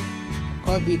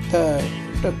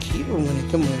एउटा के हो भने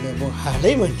त मैले अब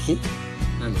हालैमा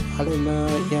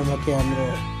यहाँमा के हाम्रो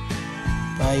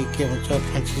भाइ के भन्छ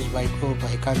फ्रान्सिस भाइको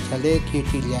भाइ कान्छाले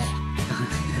केटी ल्याएछ।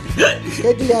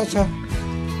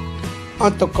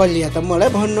 अन्त कलिया त मलाई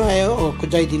भन्नु आयो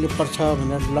कुजाइदिनु पर्छ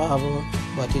भनेर। ल अब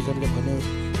भतिजोले भन्यो,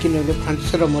 किनभने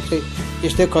फ्रान्सिस र म चाहिँ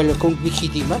यस्तै कहिलेको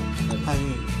बिखिदीमा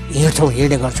हामी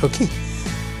हिँड्ने गर्छौँ कि।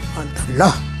 अन्त ल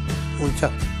हुन्छ।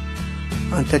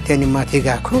 अन्त त्यहाँदेखि माथि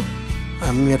गएको,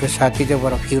 मेरो साथी चाहिँ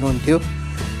बाट फिरुन्थ्यो,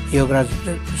 योगराज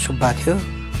सुब्बा थियो।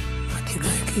 माथि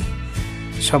गयो कि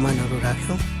सामानहरू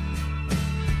राख्यौँ।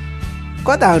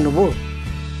 कता आउनुभयो,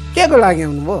 के को लागि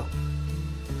आउनुभयो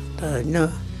त होइन।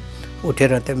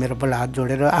 उठेर त मेरो बल्ल हात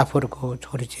जोडेर आफूहरूको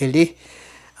छोरीचेली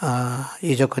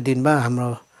हिजोको दिनमा हाम्रो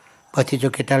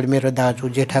भतिजो केटाले मेरो दाजु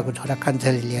जेठाको छोरा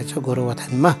कान्छाले ल्याएछ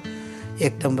गोरुबथानमा।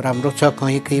 एकदम राम्रो छ,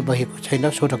 कहीँ केही भएको छैन,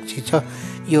 सुरक्षित छ।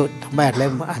 यो तपाईँहरूलाई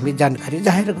हामी जानकारी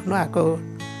जाहेर गर्नु आएको हो।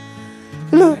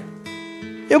 ल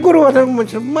यो गोरुबथानको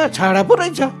मान्छेमा छाडा पो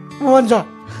रहेछ भन्छ।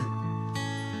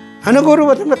 होइन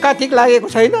गोरुबथानमा कार्तिक लागेको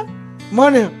छैन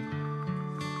भन्यो।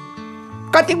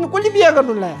 कार्तिकमा कसले बिहा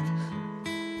गर्नु लाग्यो?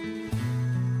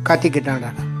 कार्तिक डाँडा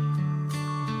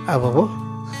अब हो।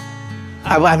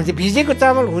 अब हामी चाहिँ भिजेको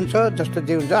चामल हुन्छ जस्तो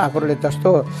जे हुन्छ, आफूले जस्तो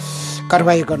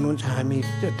कारवाही गर्नुहुन्छ हामी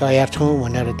तयार छौँ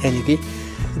भनेर त्यहाँदेखि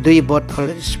 2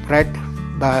 बोतल स्प्राइट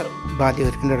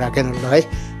बाँधीहरू राखेर ल है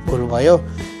भुल भयो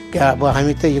क्या। अब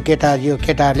हामी त यो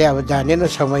केटाहरूले अब जानेन,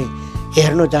 समय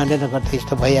हेर्नु जानेन गर्दा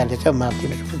यस्तो भइहालेछ,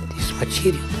 माफिदिनुहोस् भने त्यसमा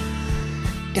छिर्यो।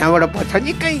 त्यहाँबाट पछि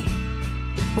निकै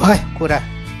भयो कुरा।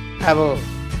 अब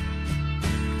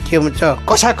के भन्छ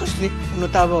कसाकस्नी हुनु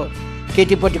त अब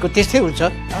केटीपट्टिको त्यस्तै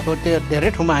हुन्छ। अब त्यो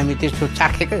धेरै ठाउँमा हामी त्यस्तो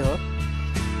चाखेकै हो।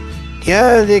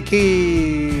 त्यहाँदेखि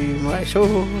म यसो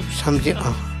सम्झेँ,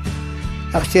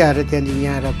 अस्ति आएर त्यहाँदेखि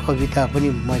यहाँ आएर कविता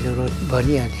पनि मैले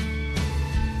भनिहालेँ।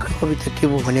 कविता के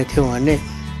पो भनेको थियो भने,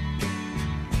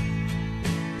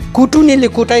 कुटुनीले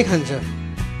कुटाइ खान्छ,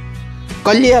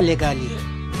 कलियाले गाली।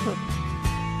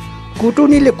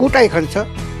 कुटुनीले कुटाइ खान्छ,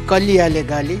 कलियाले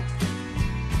गाली।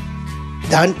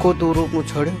 धानको तो रोप्नु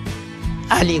छोड्यो,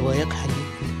 आली भयो खाली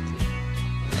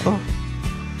हो।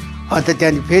 अन्त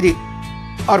त्यहाँदेखि फेरि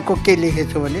अर्को के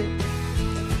लेखेको छु भने,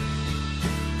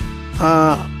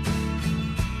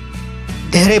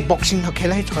 धेरै बक्सिङ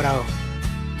नखेलाइ छोरा हो,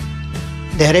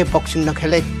 धेरै बक्सिङ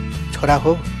नखेलाइ छोरा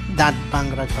हो, दाँत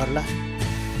बाङ्रा झर्ला,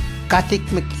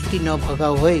 कार्तिकमा केटी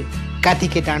नभगाऊ है,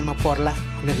 कार्तिके डाँडमा पर्ला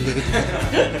भनेर लेखेको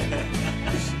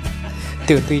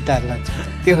त्यो 2टा लान्छ।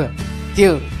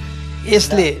 त्यो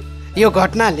यसले यो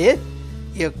घटनाले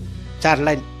यो 4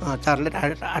 लाइन 8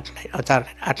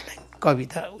 लाइन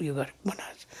कविता उयो गरेर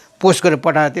बनाएको पोस्ट गरेर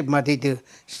पठाएको थिएँ माथि।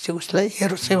 त्यो उसलाई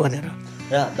हेरोस् है भनेर।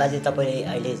 र बाजे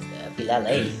तपाईँले अहिले फिलहाल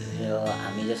है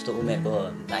हामी जस्तो उमेरको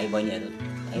भाइ बहिनीहरू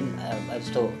है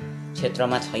यस्तो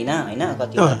क्षेत्रमा छैन होइन,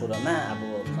 कतिवटा कुरोमा अब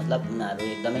मतलब उनीहरू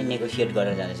एकदमै नेगोसिएट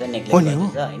गरेर जाँदैछ, नेग्लेक्ट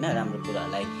गर्दैछ होइन, राम्रो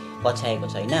कुराहरूलाई पछ्याएको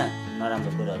छैन, नराम्रो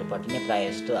कुरोहरूपट्टि नै प्रायः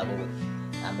जस्तो। अब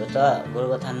हाम्रो त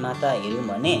गोरुबथानमा त हेऱ्यौँ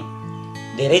भने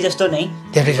धेरै जस्तो नै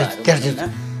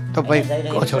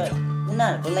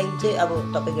उनीहरूको लागि चाहिँ अब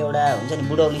तपाईँको एउटा हुन्छ नि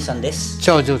बुढौली सन्देश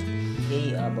हजुर केही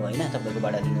अब होइन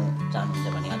तपाईँकोबाट दिनु चाहनुहुन्छ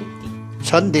भने अलिकति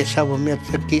सन्देश अब मेरो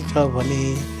चाहिँ के छ भने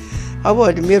अब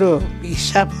अहिले मेरो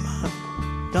हिसाबमा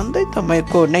झन्डै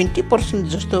तपाईँको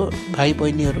 90% जस्तो भाइ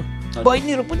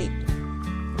बहिनीहरू पनि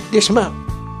देशमा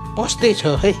बस्दैछ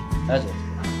है। हजुर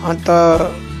अन्त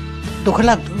दुःख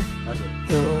लाग्दो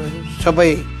यो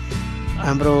सबै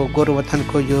हाम्रो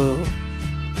गोरुबथानको यो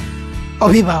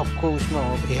अभिभावकको उसमा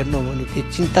हेर्नु भने त्यो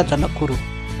चिन्ताजनक कुरो।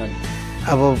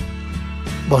 अब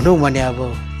भनौँ भने अब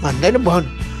भन्दैन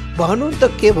भनौँ त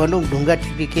के भनौँ ढुङ्गा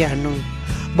टिपी के हान्नु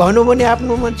भनौँ भने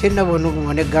आफ्नो मान्छे नभनौँ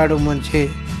भने गाडो मान्छे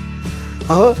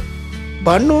हो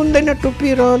भन्नु हुँदैन टुप्पी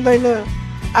रहँदैन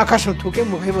आकाशमा थुके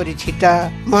मुखैभरि छिट्टा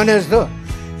भने जस्तो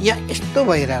यहाँ यस्तो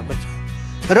भइरहेको छ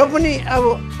र पनि अब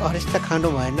हरेस त खानु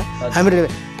भएन हामीले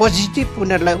पोजिटिभ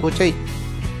उनीहरूलाई ऊ चाहिँ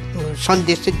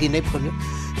सन्देश चाहिँ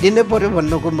दिनै पर्यो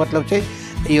भन्नुको मतलब चाहिँ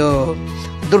यो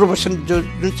दुर्व्यसन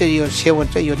जुन चाहिँ यो सेवन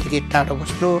चाहिँ योदेखि टाढो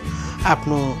बस्नु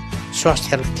आफ्नो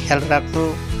स्वास्थ्यलाई ख्याल राख्नु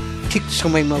ठिक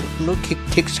समयमा उठ्नु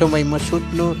ठिक समयमा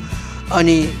सुत्नु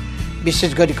अनि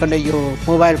विशेष गरिकन यो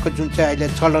मोबाइलको जुन चाहिँ अहिले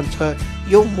चलन छ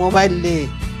यो मोबाइलले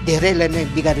धेरैलाई नै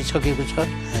बिगारिसकेको छ।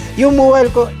 यो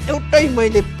मोबाइलको एउटै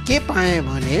मैले के पाएँ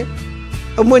भने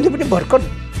अब मैले पनि भर्खर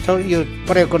यो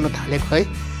प्रयोग गर्न थालेको है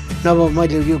नभए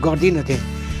मैले यो गर्दिनँ थिएँ।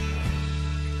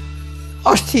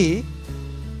 अस्ति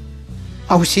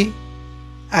औँसी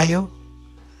आयो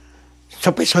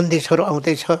सबै सन्देशहरू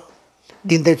आउँदैछ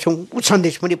दिँदैछौँ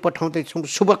सन्देश पनि पठाउँदैछौँ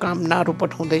शुभकामनाहरू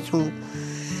पठाउँदैछौँ।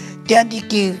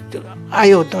 त्यहाँदेखि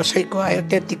आयो दसैँको आयो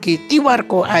त्यहाँदेखि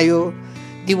तिहारको आयो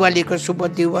दिवालीको शुभ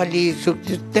दिवाली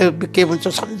के भन्छ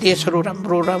सन्देशहरू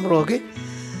राम्रो हो कि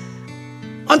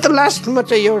अन्त लास्टमा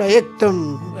चाहिँ एउटा एकदम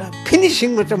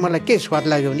फिनिसिङमा चाहिँ मलाई के स्वाद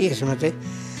लाग्यो भने यसमा चाहिँ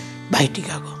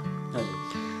भाइटिकाको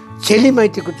चेली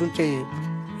माइतीको जुन चाहिँ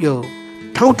यो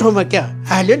ठाउँमा क्या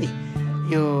हाल्यो नि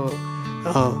यो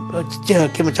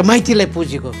के भन्छ माइतीलाई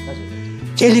पुजेको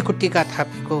चेलीको टिका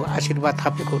थापेको आशीर्वाद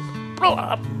थापेको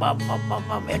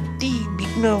यति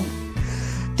बिग्न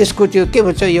त्यसको त्यो के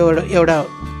भन्छ एउटा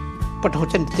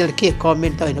पठाउँछ नि त्यसलाई के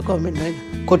कमेन्ट त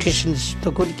होइन कोटेसन जस्तो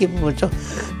के भन्छ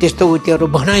त्यस्तो उत्योहरू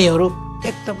भनाइहरू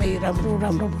एकदमै राम्रो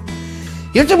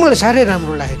यो चाहिँ मलाई साह्रै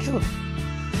राम्रो लाग्यो क्या।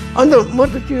 अन्त म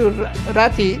त त्यो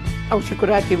राति औँसीको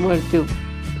राति म त्यो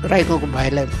राईगाउँको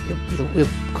भाइलाई उयो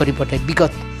गरिपठाएँ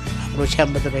विगत हाम्रो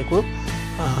श्यामबहादुर राईको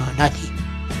नाति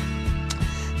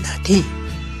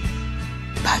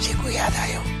बाजेको याद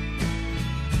आयो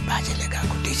बाजेले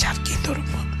गएको 2-4 गीतहरू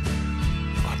म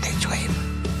गर्दैछु है।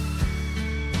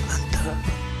 अन्त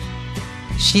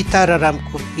सीता र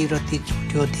रामको पिरती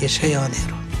छुट्यो देशै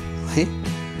अँधेरो है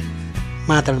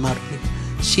मादल मारुनी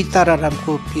सीता र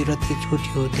रामको पिरती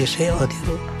छुट्यो देशै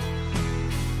अँधेरो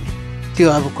त्यो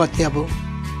अब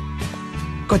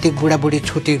कति बुढाबुढी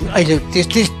छुट्टी अहिले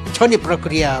त्यस्तै छ नि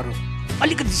प्रक्रियाहरू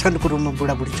अलिकति सानो कुरोमा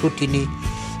बुढाबुढी छुट्टिने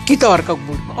कि त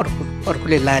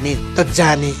अर्कोले लाने त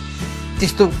जाने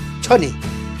त्यस्तो छ नि।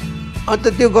 अन्त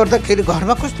त्यो गर्दाखेरि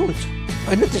घरमा कस्तो हुन्छ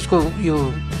होइन त्यसको यो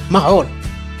माहौल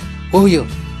हो यो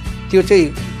त्यो चाहिँ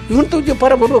हुन त त्यो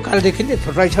परबुढो कालदेखि नै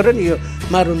रहेछ र नि यो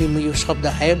मारुनीमा यो शब्द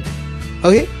आयो नि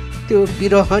है त्यो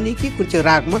बिरहनी कि कुन चाहिँ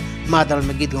रागमा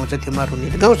मादलमा गीत गाउँछ त्यो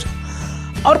मारुनीले गाउँछ।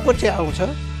 अर्को चाहिँ आउँछ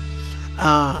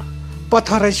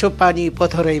पथरै सो पानी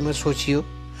पथरैमा सोचियो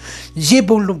जे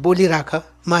बोल्नु बोलिराख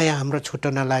माया हाम्रो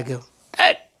छुट्न लाग्यो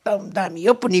एकदम दामी।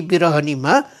 यो पनि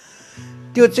बिरहनीमा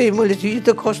त्यो चाहिँ मैले चाहिँ यो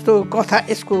त कस्तो कथा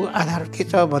यसको आधार के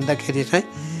छ भन्दाखेरि चाहिँ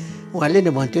उहाँले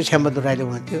नै भन्थ्यो श्यामबहादुर राईले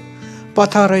भन्थ्यो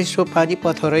पथरै सो पानी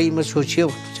पथरैमा सोचियो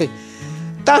भन्नु चाहिँ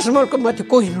ताजमहलको माथि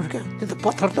कोहिनुर क्या त्यो त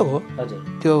पत्थर त हो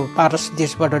त्यो पारस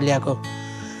देशबाट ल्याएको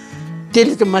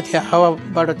त्यसले त माथि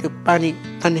हावाबाट त्यो पानी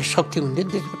तान्ने शक्ति हुन्थ्यो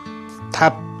नि त्यसमा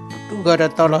थाप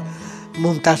गरेर तल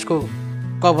मुमताजको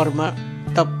कभरमा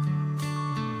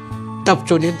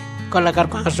टप्चोने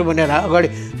कलाकारको हाँसो भनेर अगाडि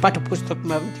पाठ्य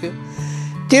पुस्तकमा पनि थियो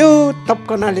त्यो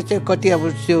टप्कनाले चाहिँ कति अब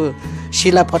त्यो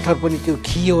शिला पत्थर पनि त्यो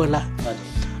खियो होला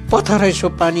पत्थरै सो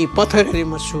पानी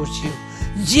पत्थरैमा सोचियो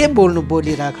जे बोल्नु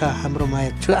बोलिराख हाम्रो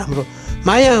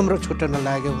माया हाम्रो छुट्न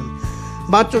लाग्यो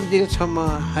भने बाँचो दिलसम्म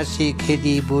हाँसी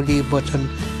खेदी बोली वचन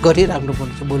गरिराख्नु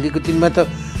पर्छ। भोलिको दिनमा त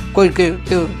कोही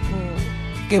त्यो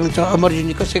के भन्छ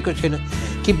अमरजिनी कसैको छैन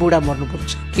कि बुढा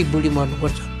मर्नुपर्छ कि बुढी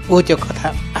मर्नुपर्छ हो त्यो कथा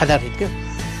आधारित थियो।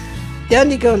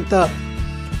 त्यहाँदेखि अन्त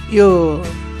यो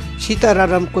सीता र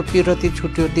रामको पिरती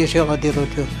छुट्यो देशै अँधेरो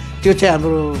थियो त्यो चाहिँ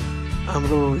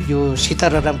हाम्रो यो सीता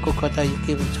र रामको कथा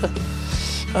के भन्छ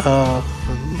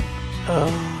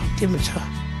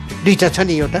दुईवटा छ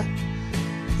नि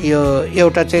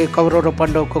एउटा चाहिँ कौरव र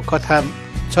पाण्डवको कथा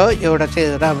छ एउटा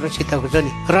चाहिँ राम र सीताको छ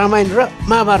नि रामायण र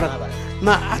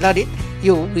महाभारतमा आधारित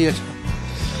यो उयो छ।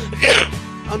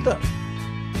 अन्त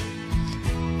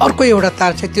अर्को एउटा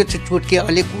ताल छ, त्यो चाहिँ चुट्की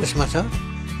अलिक उसमा छ।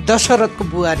 दशरथको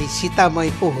बुहारी सीतामय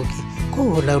पो हो कि को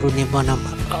होला रुने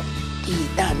वनमा, अति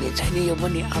दामी छैन यो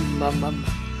पनि आम्मा।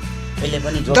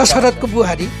 दशरथको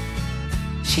बुहारी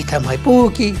सीतामय पो हो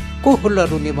कि को होला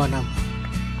रुने वनमा,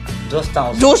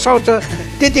 जोस आउँछ।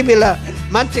 त्यति बेला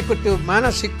मान्छेको त्यो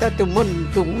मानसिकता, त्यो मन,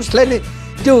 त्यो उसलाई नै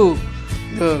त्यो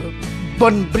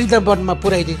वन वृन्दावनमा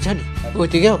पुर्याइदिन्छ नि, हो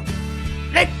त्यो क्या,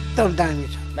 एकदम दामी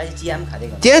छ।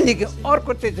 त्यहाँदेखि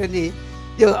अर्को चाहिँ नि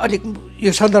त्यो अलिक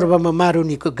यो सन्दर्भमा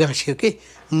मारुनीको गाँसियो कि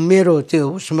मेरो त्यो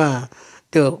उसमा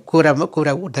त्यो कुरा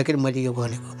उठ्दाखेरि मैले यो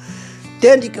भनेको।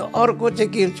 त्यहाँदेखि अर्को चाहिँ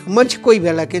के हुन्छ, मान्छे कोही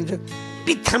बेला के हुन्छ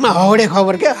बित्थामा हाउडे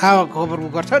खबर क्या, हावा खबर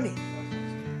गर्छ नि,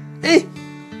 ए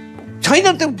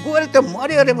छैन त्यो गएर त्यो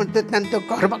मऱ्यो अरे भने त्यो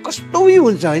घरमा कस्तो उयो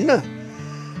हुन्छ होइन,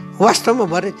 वास्तवमा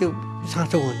भरे त्यो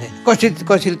साँचो हुँदैन।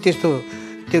 कसैले त्यस्तो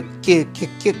त्यो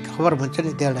के खबर भन्छ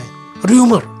नि त्यसलाई,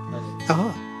 र्युमर,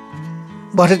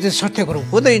 भरे त्यो सत्य कुरो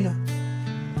हुँदैन।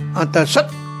 अन्त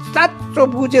साँचो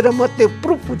बुझेर मात्रै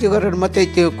प्रुफ बुझे गरेर मात्रै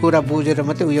त्यो कुरा बुझेर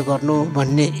मात्रै उयो गर्नु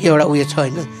भन्ने एउटा उयो छ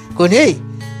होइन। कुनै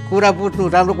कुरा बुझ्नु,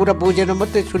 राम्रो कुरा बुझेर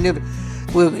मात्रै सुनेर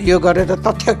उयो यो गरेर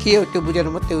तथ्य के हो त्यो बुझेर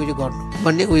मात्रै उयो गर्नु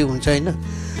भन्ने उयो हुन्छ होइन।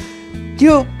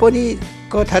 त्यो पनि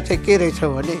कथा चाहिँ के रहेछ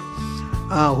भने,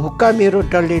 हुक्का मेरो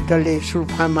डल्ले डल्ले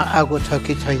सुल्फामा आगो छ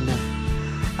कि छैन,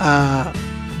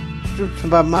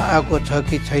 सुल्फामा आगो छ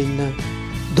कि छैन,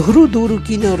 धुरु धुरु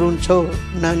किन रुन्छौ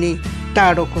नानी,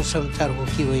 टाढोको संसार हो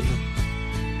कि होइन।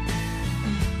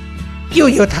 यो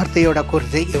यथार्थ एउटा कुरो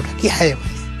चाहिँ एउटा के आयो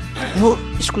भने, म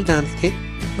स्कुल जाँदै थिएँ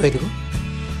गइरहेको,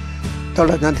 तल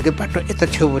जाँदाखेरि बाटो यता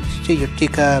छेउपट्टि चाहिँ यो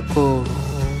टिकाको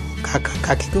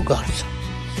काकीको घर छ।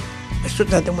 यसो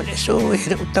जाँदा मैले यसो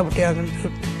हेरेँ उतापट्टि आँगन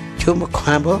छेउमा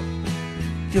खाँ भयो,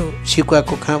 त्यो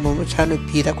सिकुवाको खाँबोमा सानो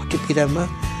पिरा, खुट्टी पिरामा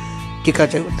टिका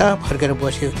चाहिँ उता फर्केर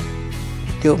बस्यो।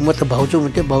 त्यो म त भाउजू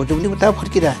हुन्थ्यो, भाउजू पनि उता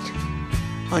फर्किरहेको थियो।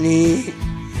 अनि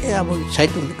अब साइड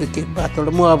हुनुको के बातबाट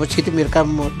म अब छिटो मेरो काम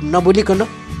नबोलिकन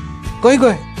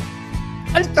गएँ।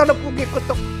 अलिक तल पुगेको त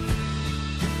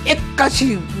एक्कासी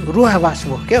रुवावास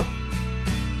भयो क्या,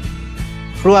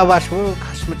 रुवावास भयो।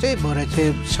 खासमा चाहिँ भरे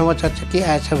चाहिँ समाचार चाहिँ के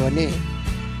आएछ भने,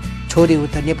 छोरी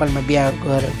उता नेपालमा बिहा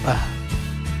गरेर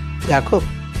गएको,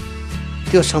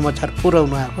 त्यो समाचार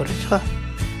पुर्याउनु आएको रहेछ।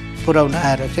 पुर्याउनु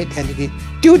आएर चाहिँ त्यहाँदेखि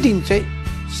त्यो दिन चाहिँ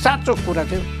साँचो कुरा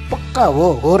चाहिँ पक्का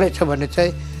हो रहेछ भने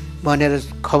चाहिँ भनेर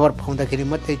खबर पाउँदाखेरि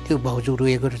मात्रै त्यो भाउजू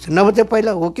रोएको रहेछ। नभए चाहिँ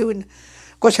पहिला हो कि होइन,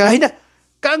 कसै होइन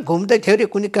कहाँ घुम्दै थियो अरे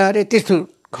कुनै कहाँ अरे त्यस्तो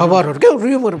खबरहरू क्या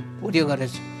रुमर उयो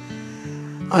गरेछ।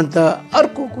 अन्त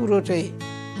अर्को कुरो चाहिँ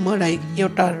मलाई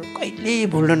एउटा कहिले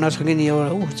भुल्न नसकिने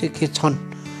एउटा ऊ चाहिँ के छन्,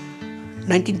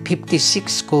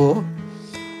 1956 को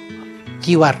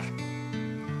तिहार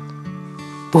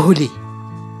भोलि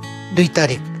 2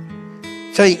 तारिक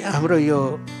चाहिँ हाम्रो यो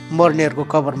मर्नेहरूको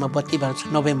कबरमा बत्ती बाल्छ,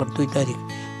 नोभेम्बर 2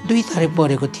 तारिक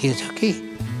परेको थिएछ कि।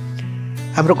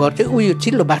 हाम्रो घर चाहिँ उयो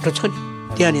चिल्लो बाटो छ नि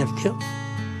त्यहाँनिर थियो।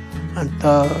 अन्त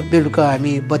बेलुका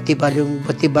हामी बत्ती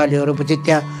बाल्योपछि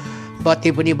त्यहाँ बत्ती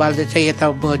पनि बाल्दैछ, यता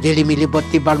झेलिमिली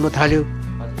बत्ती बाल्नु थाल्यो,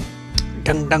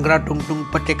 डङडङ्ग्रा टुङटुङ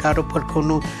पटेकाहरू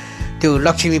पड्काउनु, त्यो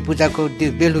लक्ष्मी पूजाको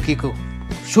त्यो बेलुकीको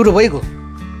सुरु भइगयो।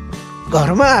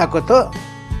 घरमा आएको त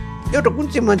एउटा कुन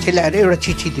चाहिँ मान्छेले आएर एउटा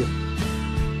चिठी दियो,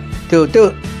 त्यो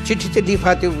चिठी चाहिँ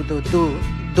लिफा, त्यो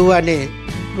दुवाने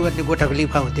गोठाको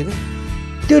लिफा हुन्थ्यो कि,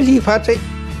 त्यो लिफा चाहिँ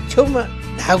छेउमा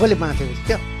धागोले बाँधेको थियो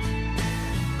क्या।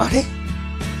 अरे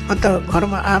अन्त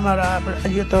घरमा आमा र आमा,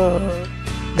 यो त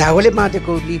धागोले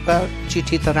बाँधेको लिफा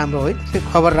चिठी त राम्रो होइन, त्यो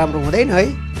खबर राम्रो हुँदैन है,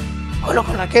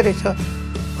 खोला के रहेछ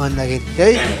भन्दाखेरि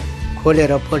चाहिँ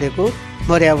खोलेर पढेको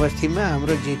मर्या बस्तीमा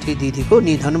हाम्रो जेठी दिदीको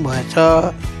निधन भएछ।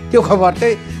 त्यो खबर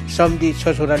चाहिँ सम्धी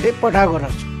ससुराले पठाएको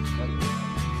रहेछ।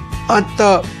 अन्त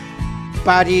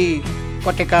पारी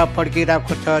पटेका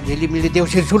पड्किरहेको छ, झिलिमिली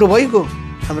देउसी सुरु भइगयो।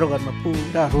 हाम्रो घरमा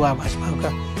पुरा रुवावास भएको,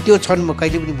 त्यो क्षण म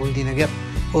कहिले पनि भुल्दिनँ क्या।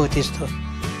 हो त्यस्तो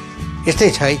यस्तै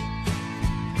छ है।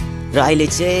 र अहिले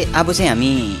चाहिँ अब चाहिँ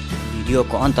हामी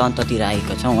भिडियोको अन्ततिर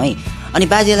आएका छौँ है। अनि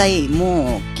बाजेलाई म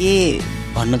के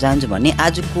भन्न चाहन्छु भने,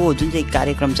 आजको जुन चाहिँ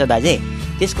कार्यक्रम छ बाजे,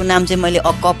 त्यसको नाम चाहिँ मैले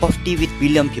a cup of T with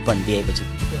William फिपन दिएको छु।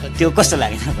 त्यो कस्तो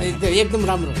लाग्यो? एकदम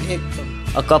राम्रो, एकदम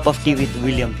a cup of T with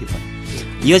William फिपन।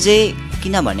 यो चाहिँ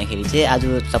किन भन्दाखेरि चाहिँ आज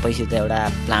तपाईँसित एउटा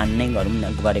प्लान नै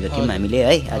गरेको थियौँ हामीले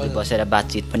है, आज बसेर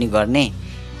बातचित पनि गर्ने,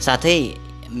 साथै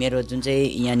मेरो जुन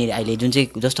चाहिँ यहाँनिर अहिले जुन चाहिँ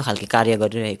जस्तो खालको कार्य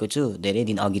गरिरहेको छु धेरै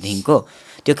दिन अघिदेखिको,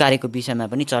 त्यो कार्यको विषयमा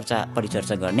पनि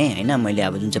परिचर्चा गर्ने होइन। मैले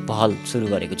अब जुन चाहिँ पहल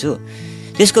सुरु गरेको छु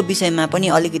त्यसको विषयमा पनि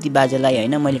अलिकति बाजेलाई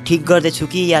होइन मैले ठिक गर्दैछु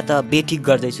कि या त बेठिक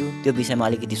गर्दैछु त्यो विषयमा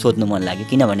अलिकति सोध्नु मन लाग्यो,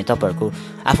 किनभने तपाईँहरूको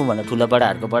आफूभन्दा ठुलो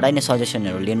बडाहरूकोबाट नै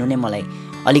सजेसनहरू लिनु नै मलाई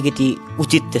अलिकति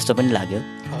उचित त्यस्तो पनि लाग्यो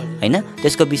होइन।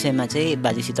 त्यसको विषयमा चाहिँ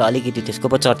बाजेसित अलिकति त्यसको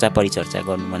पो चर्चा परिचर्चा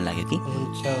गर्नु मन लाग्यो कि।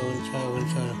 हुन्छ हुन्छ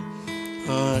हुन्छ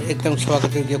एकदम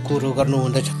स्वागतयोग्य कुरो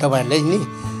गर्नुहुँदैछ तपाईँहरूले नि।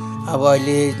 अब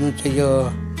अहिले जुन चाहिँ यो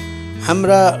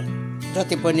हाम्रा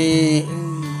जति पनि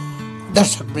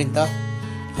दर्शकवृन्द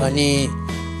अनि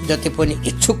जति पनि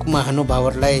इच्छुक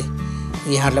महानुभावहरूलाई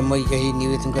यहाँलाई म यही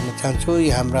निवेदन गर्न चाहन्छु,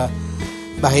 यो हाम्रा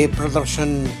बाह्य प्रदर्शन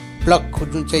ब्लगको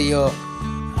जुन चाहिँ यो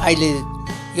अहिले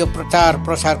यो प्रचार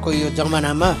प्रसारको यो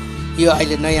जमानामा यो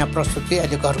अहिले नयाँ प्रस्तुति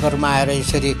अहिले घर घरमा आएर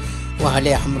यसरी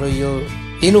उहाँले हाम्रो यो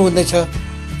लिनुहुँदैछ।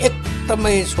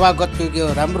 एकदमै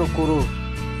स्वागतयोग्य राम्रो कुरो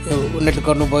यो उनीहरूले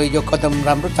गर्नुभयो, यो कदम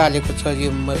राम्रो चालेको छ, यो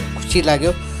खुसी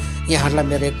लाग्यो। यहाँहरूलाई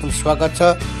मेरो एकदम स्वागत छ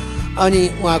अनि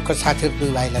उहाँको साथीहरू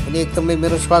दुई भाइलाई पनि एकदमै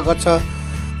मेरो स्वागत छ।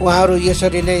 उहाँहरू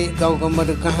यसरी नै गाउँ गाउँमा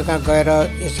कहाँ कहाँ गएर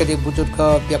यसरी बुजुर्ग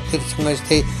व्यक्तिहरूसँग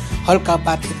यस्तै हल्का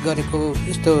बातचित गरेको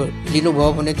यस्तो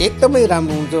लिनुभयो भने चाहिँ एकदमै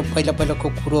राम्रो हुन्छ। पहिला पहिलाको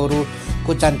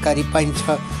कुरोहरूको जानकारी पाइन्छ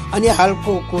अनि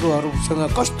हालको कुरोहरूसँग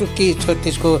कस्तो के छ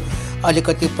त्यसको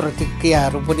अलिकति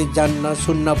प्रतिक्रियाहरू पनि जान्न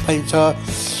सुन्न पाइन्छ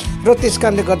र त्यस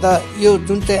कारणले गर्दा यो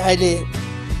जुन चाहिँ अहिले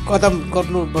कदम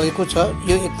गर्नुभएको छ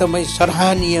यो एकदमै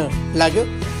सराहनीय लाग्यो।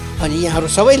 अनि यहाँहरू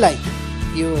सबैलाई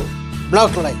यो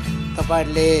ब्लगलाई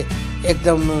तपाईँहरूले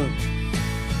एकदम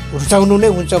रुचाउनु नै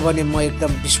हुन्छ भने म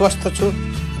एकदम विश्वस्त छु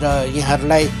र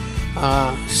यहाँहरूलाई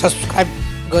सब्सक्राइब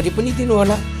गरी पनि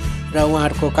दिनुहोला र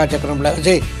उहाँहरूको कार्यक्रमलाई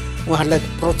अझै उहाँहरूलाई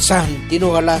प्रोत्साहन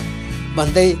दिनुहोला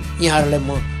भन्दै यहाँहरूलाई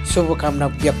म शुभकामना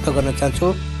व्यक्त गर्न चाहन्छु,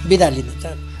 बिदा लिन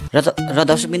चाहन्छु। र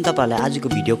दर्शकबिन तपाईँहरूलाई आजको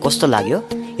भिडियो कस्तो लाग्यो?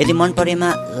 यदि मन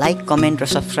परेमा लाइक कमेन्ट र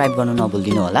सब्सक्राइब गर्नु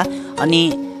नभुलिदिनु होला। अनि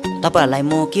तपाईँहरूलाई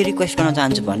म के रिक्वेस्ट गर्न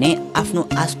चाहन्छु भने आफ्नो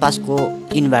आसपासको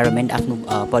इन्भाइरोमेन्ट आफ्नो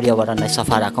पर्यावरणलाई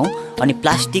सफा राखौँ अनि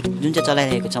प्लास्टिक जुन चाहिँ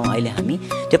चलाइरहेको छौँ अहिले हामी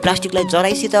त्यो प्लास्टिकलाई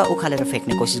जराइसित उखालेर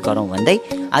फ्याँक्ने कोसिस गरौँ भन्दै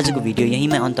आजको भिडियो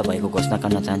यहीँमै अन्त भएको घोषणा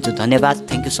गर्न चाहन्छु। धन्यवाद,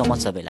 थ्याङ्क यू सो मच सबैलाई।